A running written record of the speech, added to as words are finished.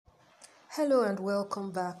Hello and welcome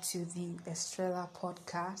back to the Estrella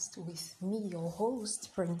podcast with me, your host,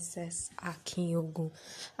 Princess Akinyogun.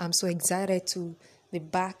 I'm so excited to be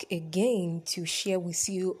back again to share with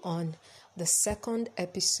you on the second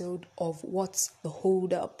episode of What's the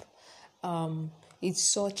Hold Up.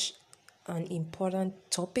 It's such an important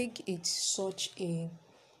topic. It's such a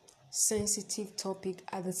sensitive topic.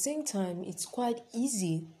 At the same time, it's quite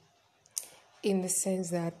easy in the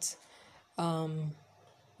sense that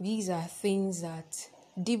these are things that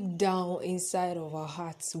deep down inside of our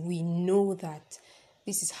hearts, we know that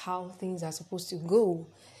this is how things are supposed to go.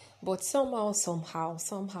 But somehow,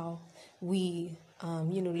 we,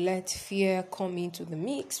 let fear come into the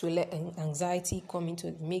mix. We let anxiety come into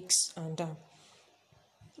the mix, and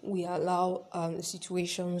we allow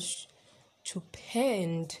situations to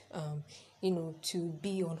pend, to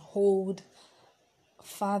be on hold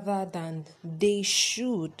farther than they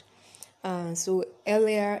should. So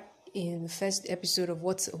earlier in the first episode of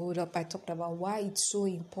What's the Hold Up, I talked about why it's so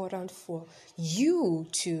important for you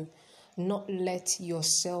to not let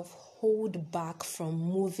yourself hold back from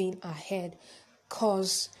moving ahead,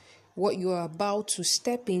 because what you are about to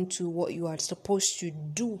step into, what you are supposed to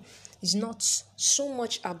do, is not so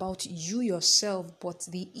much about you yourself, but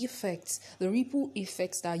the effects, the ripple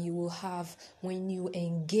effects that you will have when you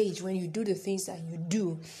engage, when you do the things that you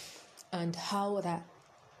do, and how that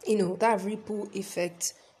ripple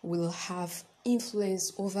effect will have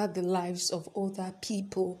influence over the lives of other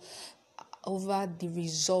people, over the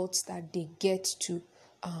results that they get to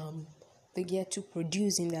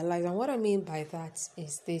produce in their lives. And what I mean by that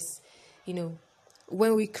is this: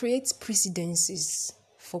 when we create precedences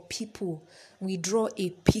for people, we draw a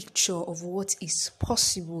picture of what is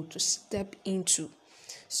possible to step into.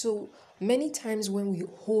 So many times when we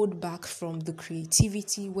hold back from the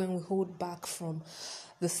creativity, when we hold back from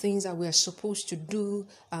the things that we are supposed to do,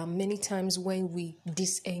 many times when we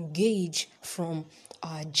disengage from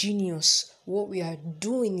our genius, what we are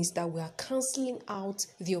doing is that we are cancelling out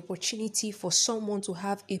the opportunity for someone to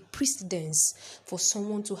have a precedence, for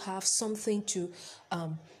someone to have something to,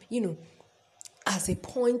 as a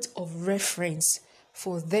point of reference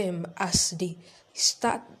for them as they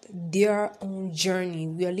start their own journey.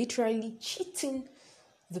 We are literally cheating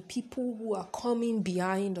the people who are coming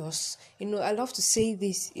behind us. I love to say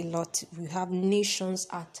this a lot. You have nations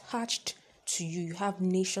attached to you. You have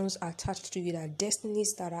nations attached to you. There are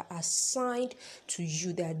destinies that are assigned to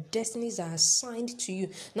you. There are destinies that are assigned to you.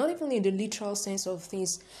 Not even in the literal sense of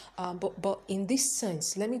things, but in this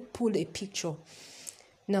sense. Let me pull a picture.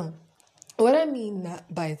 Now, what I mean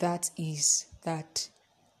by that is that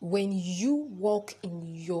when you walk in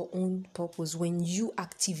your own purpose, when you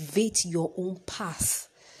activate your own path,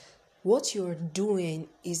 what you're doing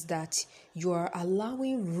is that you are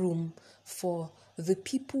allowing room for the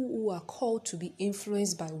people who are called to be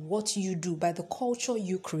influenced by what you do, by the culture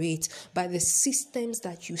you create, by the systems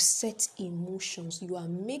that you set in motion. You are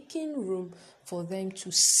making room for them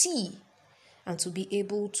to see and to be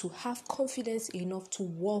able to have confidence enough to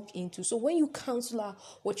walk into. So when you cancel out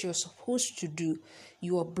what you're supposed to do,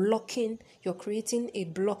 you're creating a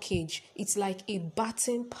blockage. It's like a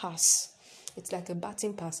baton pass.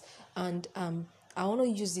 And I want to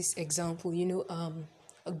use this example. The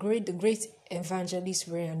great evangelist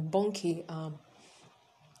Reinhard Bonnke,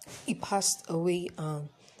 he passed away.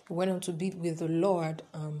 Went on to be with the Lord.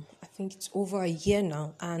 I think it's over a year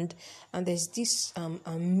now, and there's this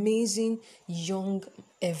amazing young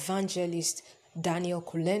evangelist, Daniel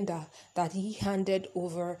Kolenda, that he handed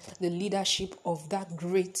over the leadership of that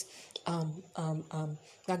great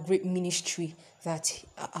ministry that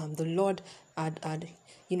the Lord had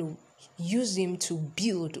used him to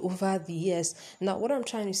build over the years. Now, what I'm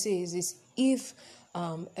trying to say is this: if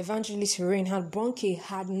evangelist Reinhard Bonnke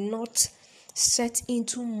had not set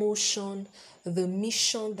into motion the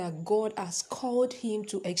mission that God has called him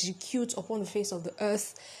to execute upon the face of the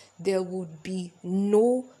earth, there would be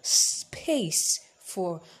no space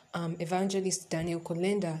for evangelist Daniel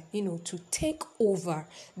Kolenda, to take over.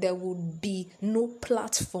 There would be no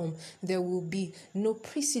platform. There will be no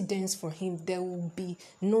precedence for him. There will be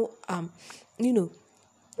no,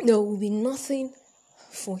 there will be nothing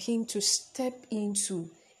for him to step into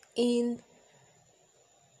in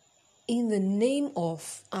the name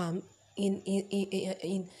of in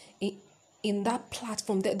that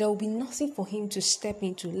platform. There will be nothing for him to step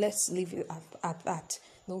into. Let's leave it at that.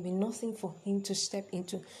 There will be nothing for him to step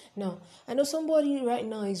into. Now, I know somebody right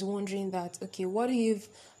now is wondering that, okay, what if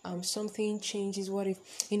something changes? What if,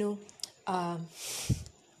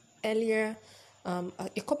 earlier,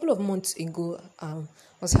 a couple of months ago, I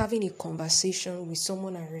was having a conversation with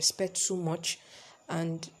someone I respect so much,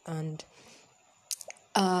 and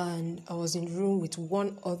I was in the room with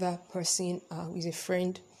one other person, who is a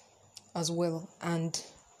friend as well. And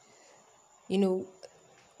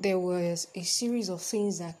there was a series of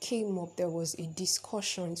things that came up. There was a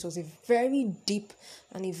discussion. It was a very deep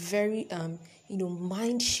and a very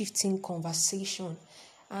mind-shifting conversation.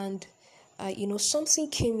 And something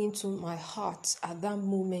came into my heart at that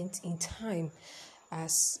moment in time,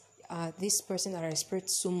 as this person that I respect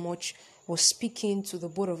so much was speaking to the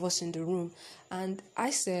both of us in the room. And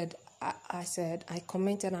I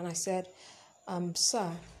commented and I said,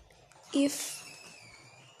 sir, if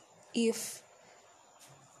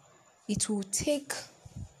it will take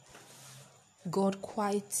God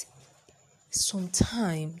quite some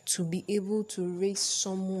time to be able to raise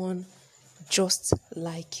someone just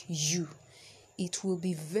like you, it will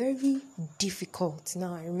be very difficult.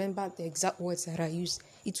 Now, I remember the exact words that I used.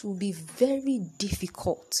 It will be very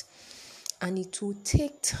difficult, and it will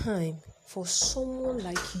take time for someone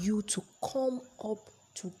like you to come up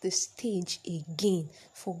to the stage again,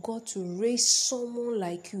 for God to raise someone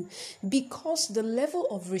like you, because the level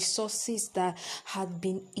of resources that had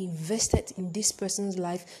been invested in this person's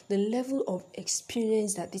life, the level of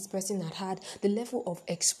experience that this person had, the level of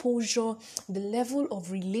exposure, the level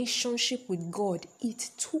of relationship with God, it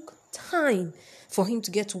took time for him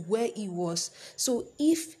to get to where he was. So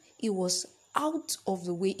if he was out of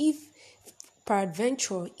the way, if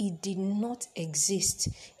peradventure it did not exist,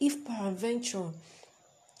 if peradventure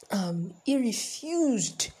he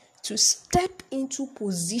refused to step into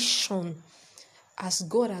position as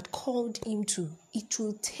God had called him to, it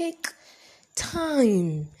will take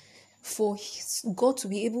time for God to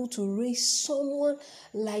be able to raise someone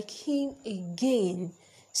like him again.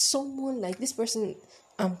 Someone like this person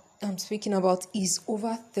I'm speaking about is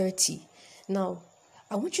over 30. Now,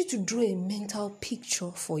 I want you to draw a mental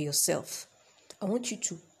picture for yourself. I want you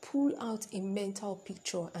to pull out a mental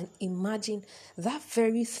picture and imagine that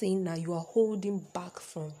very thing that you are holding back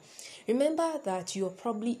from. Remember that you're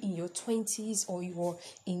probably in your 20s, or you're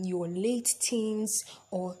in your late teens,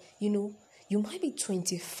 or you might be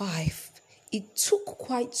 25. It took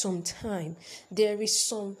quite some time. There is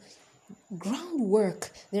some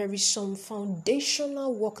groundwork, there is some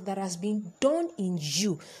foundational work that has been done in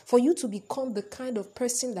you for you to become the kind of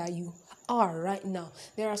person that you are right now.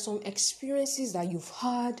 There are some experiences that you've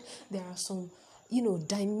had. There are some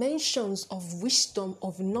dimensions of wisdom,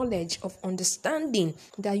 of knowledge, of understanding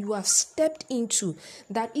that you have stepped into,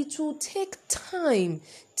 that it will take time.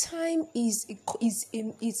 Time is a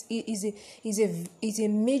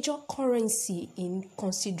major currency in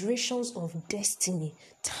considerations of destiny.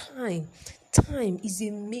 Time is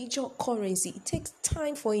a major currency. It takes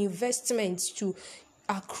time for investments to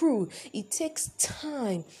accrue. It takes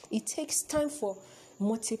time. It takes time for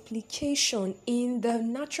multiplication in the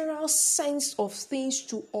natural sense of things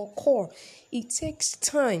to occur. It takes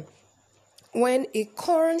time. When a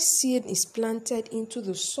corn seed is planted into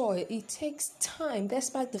the soil, it takes time,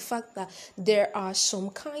 despite the fact that there are some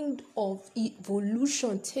kind of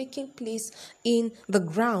evolution taking place in the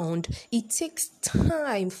ground. It takes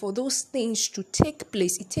time for those things to take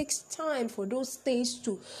place. It takes time for those things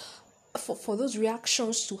to for those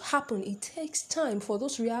reactions to happen. It takes time for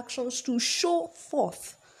those reactions to show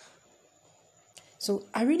forth. So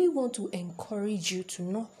I really want to encourage you to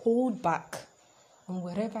not hold back on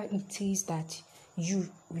whatever it is that you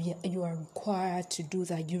are required to do,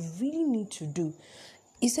 that you really need to do.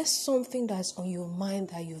 Is there something that's on your mind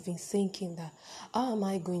that you've been thinking that, how am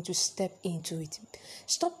I going to step into it?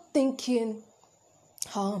 Stop thinking,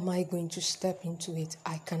 how am I going to step into it?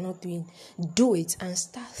 I cannot do it. And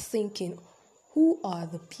start thinking, who are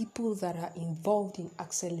the people that are involved in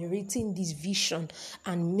accelerating this vision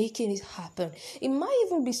and making it happen? It might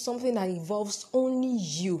even be something that involves only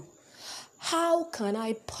you. How can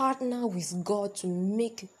I partner with God to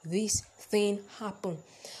make this thing happen?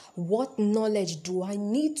 What knowledge do I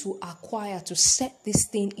need to acquire to set this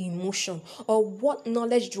thing in motion? Or what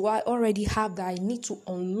knowledge do I already have that I need to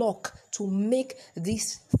unlock to make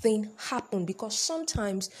this thing happen? Because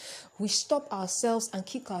sometimes we stop ourselves and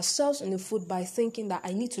kick ourselves in the foot by thinking that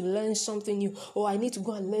I need to learn something new, or I need to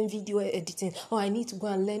go and learn video editing, or I need to go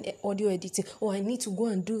and learn audio editing, or I need to go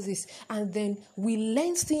and do this. And then we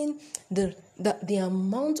lengthen the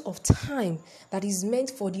amount of time that is meant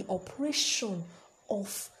for the operation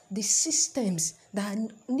of the systems that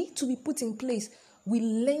need to be put in place We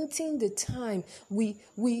lengthen the time. We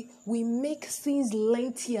make things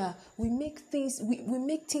lengthier. We make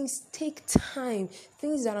things take time.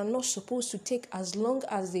 Things that are not supposed to take as long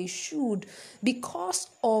as they should, because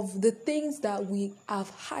of the things that we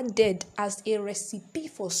have added as a recipe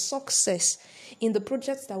for success in the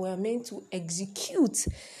projects that we are meant to execute.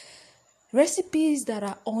 Recipes that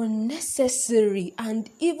are unnecessary and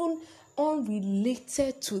even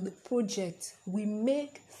unrelated to the project. We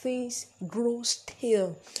make things grow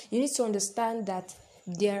stale. You need to understand that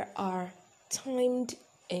there are timed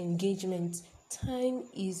engagements. Time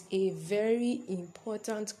is a very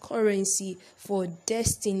important currency for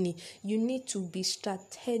destiny. You need to be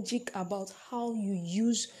strategic about how you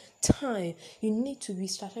use time. You need to be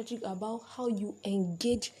strategic about how you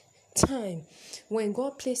engage time. When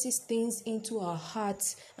God places things into our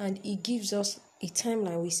hearts and He gives us a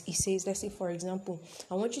timeline, He says, let's say, for example,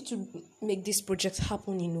 I want you to make this project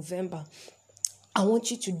happen in November. I want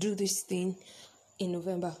you to do this thing in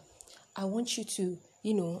November. I want you to,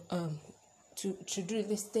 to do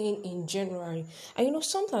this thing in January. And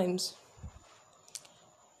sometimes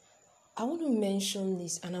I want to mention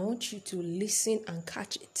this and I want you to listen and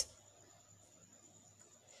catch it.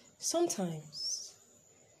 Sometimes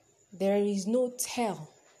there is no tell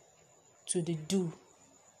to the do.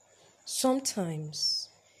 Sometimes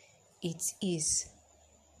it is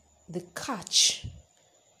the catch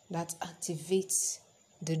that activates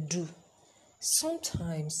the do.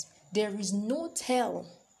 Sometimes there is no tell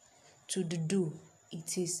to the do.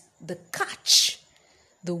 It is the catch,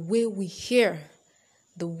 the way we hear,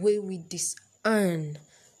 the way we discern,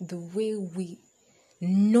 the way we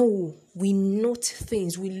know, we note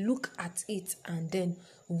things, we look at it and then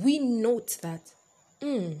we note that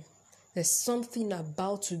there's something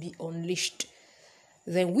about to be unleashed.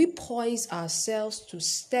 Then we poise ourselves to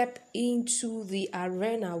step into the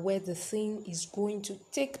arena where the thing is going to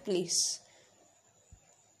take place.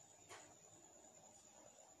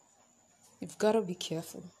 You've got to be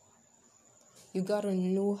careful. You got to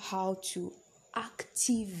know how to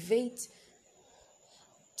activate,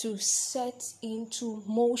 to set into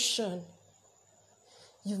motion.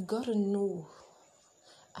 You've got to know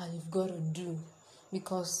and you've got to do,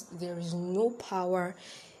 because there is no power.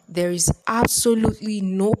 There is absolutely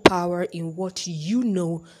no power in what you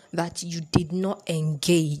know that you did not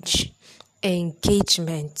engage.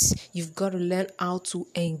 Engagement. You've got to learn how to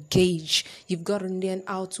engage. You've got to learn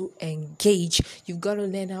how to engage. You've got to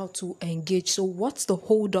learn how to engage. So what's the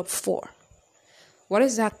hold up for? What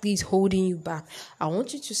exactly is holding you back? I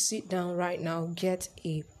want you to sit down right now, get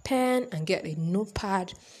a pen and get a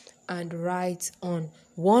notepad and write on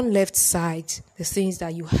one left side the things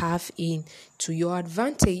that you have in to your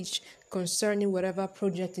advantage concerning whatever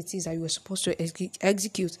project it is that you were supposed to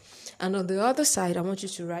execute. And on the other side, I want you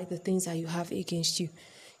to write the things that you have against you.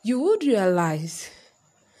 You would realize,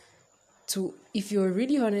 if you're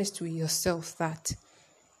really honest with yourself, that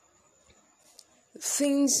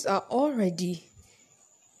things are already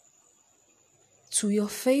to your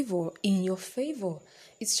favor, in your favor.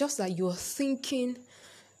 It's just that you're thinking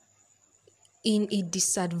in a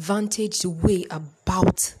disadvantaged way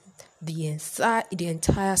about the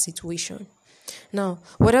entire situation. Now,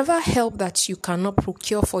 whatever help that you cannot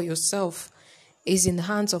procure for yourself is in the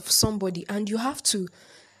hands of somebody, and you have to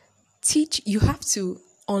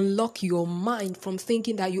unlock your mind from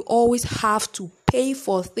thinking that you always have to pay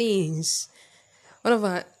for things. I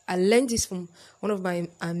learned this from one of my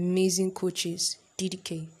amazing coaches,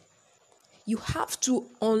 DDK. You have to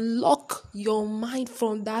unlock your mind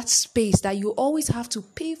from that space that you always have to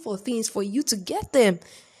pay for things for you to get them.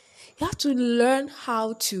 You have to learn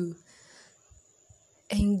how to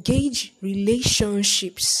engage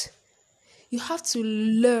relationships. You have to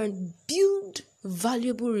build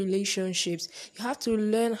valuable relationships. You have to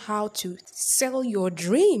learn how to sell your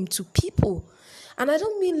dream to people. And I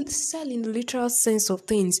don't mean sell in the literal sense of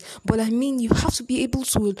things, but I mean you have to be able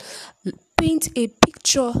to paint a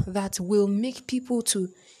picture that will make people to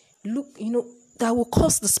look, that will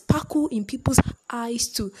cause the sparkle in people's eyes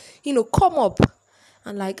to, come up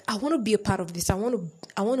and like, I want to be a part of this. I want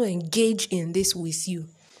to engage in this with you.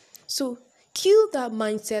 So kill that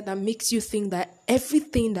mindset that makes you think that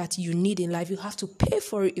everything that you need in life, you have to pay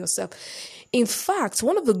for it yourself. In fact,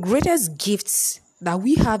 one of the greatest gifts that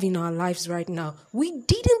we have in our lives right now, we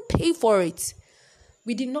didn't pay for it.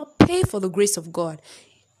 We did not pay for the grace of God.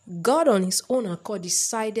 God on his own accord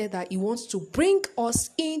decided that he wants to bring us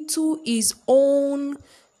into his own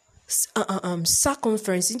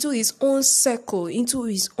circumference, into his own circle, into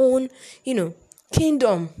his own,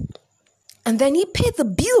 kingdom. And then he paid the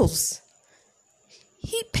bills.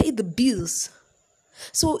 He paid the bills.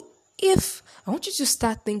 So I want you to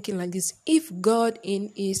start thinking like this, if God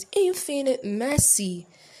in his infinite mercy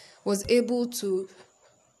was able to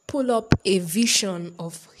pull up a vision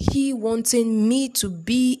of he wanting me to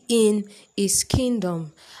be in his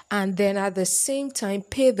kingdom, and then at the same time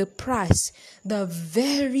pay the price, the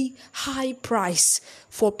very high price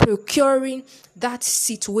for procuring that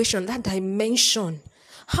situation, that dimension,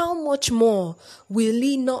 how much more will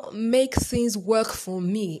he not make things work for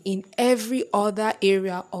me in every other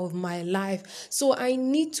area of my life? So I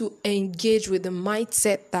need to engage with the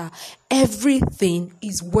mindset that everything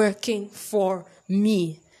is working for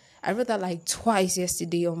me. I wrote that like twice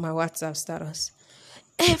yesterday on my WhatsApp status.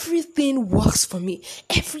 Everything works for me.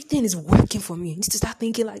 Everything is working for me. You need to start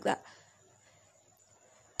thinking like that.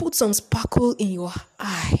 Put some sparkle in your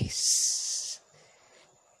eyes.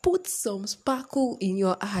 Put some sparkle in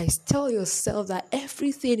your eyes. Tell yourself that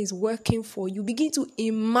everything is working for you. Begin to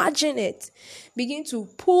imagine it. Begin to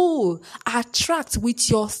pull, attract with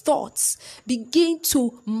your thoughts. Begin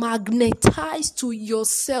to magnetize to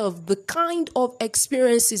yourself the kind of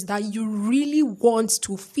experiences that you really want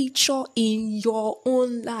to feature in your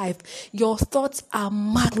own life. Your thoughts are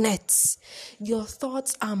magnets. Your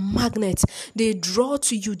thoughts are magnets. They draw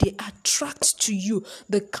to you. They attract to you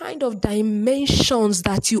the kind of dimensions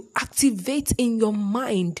that you activate in your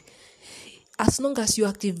mind. As long as you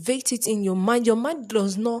activate it in your mind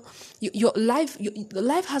does not, your life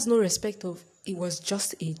has no respect of it was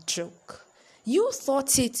just a joke. You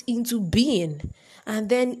thought it into being, and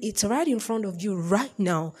then it's right in front of you right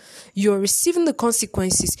now. You're receiving the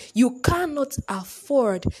consequences. You cannot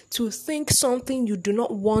afford to think something you do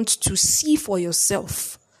not want to see for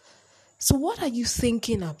yourself. So what are you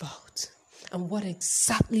thinking about? And what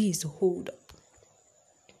exactly is the holdup?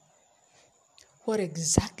 What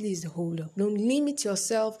exactly is the holdup? Don't limit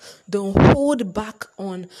yourself. Don't hold back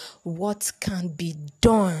on what can be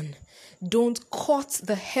done. Don't cut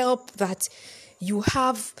the help that you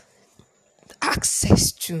have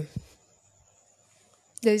access to.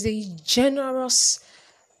 There's a generous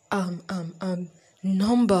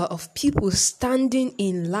number of people standing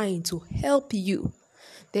in line to help you.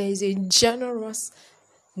 There is a generous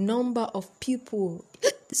number of people,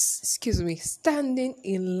 standing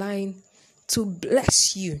in line to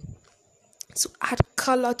bless you, to add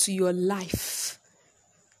color to your life.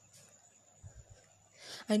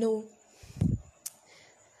 I know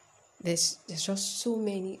there's just so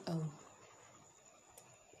many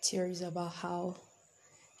theories about how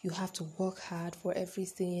you have to work hard for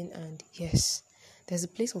everything, and yes, there's a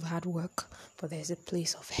place of hard work, but there's a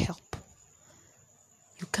place of help.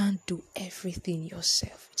 You can't do everything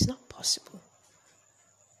yourself. It's not possible.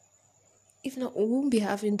 If not, we won't be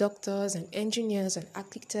having doctors and engineers and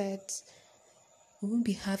architects. We won't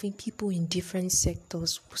be having people in different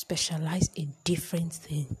sectors who specialize in different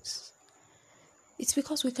things. It's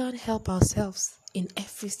because we can't help ourselves in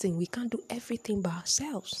everything. We can't do everything by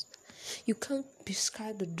ourselves. You can't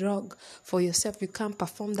prescribe the drug for yourself. You can't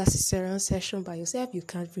perform that cesarean session by yourself. You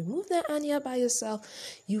can't remove the hernia by yourself.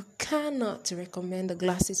 You cannot recommend the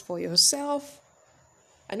glasses for yourself.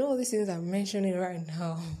 I know all these things I'm mentioning right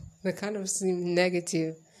now, they kind of seem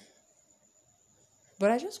negative.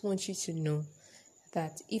 But I just want you to know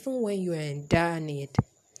that even when you are in dire need,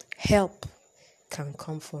 help can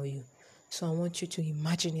come for you. So I want you to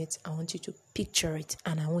imagine it, I want you to picture it,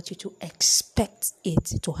 and I want you to expect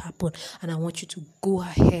it to happen. And I want you to go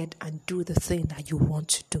ahead and do the thing that you want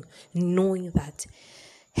to do, knowing that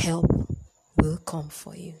help will come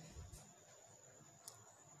for you.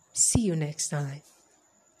 See you next time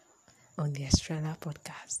on the Estrella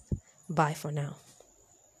Podcast. Bye for now.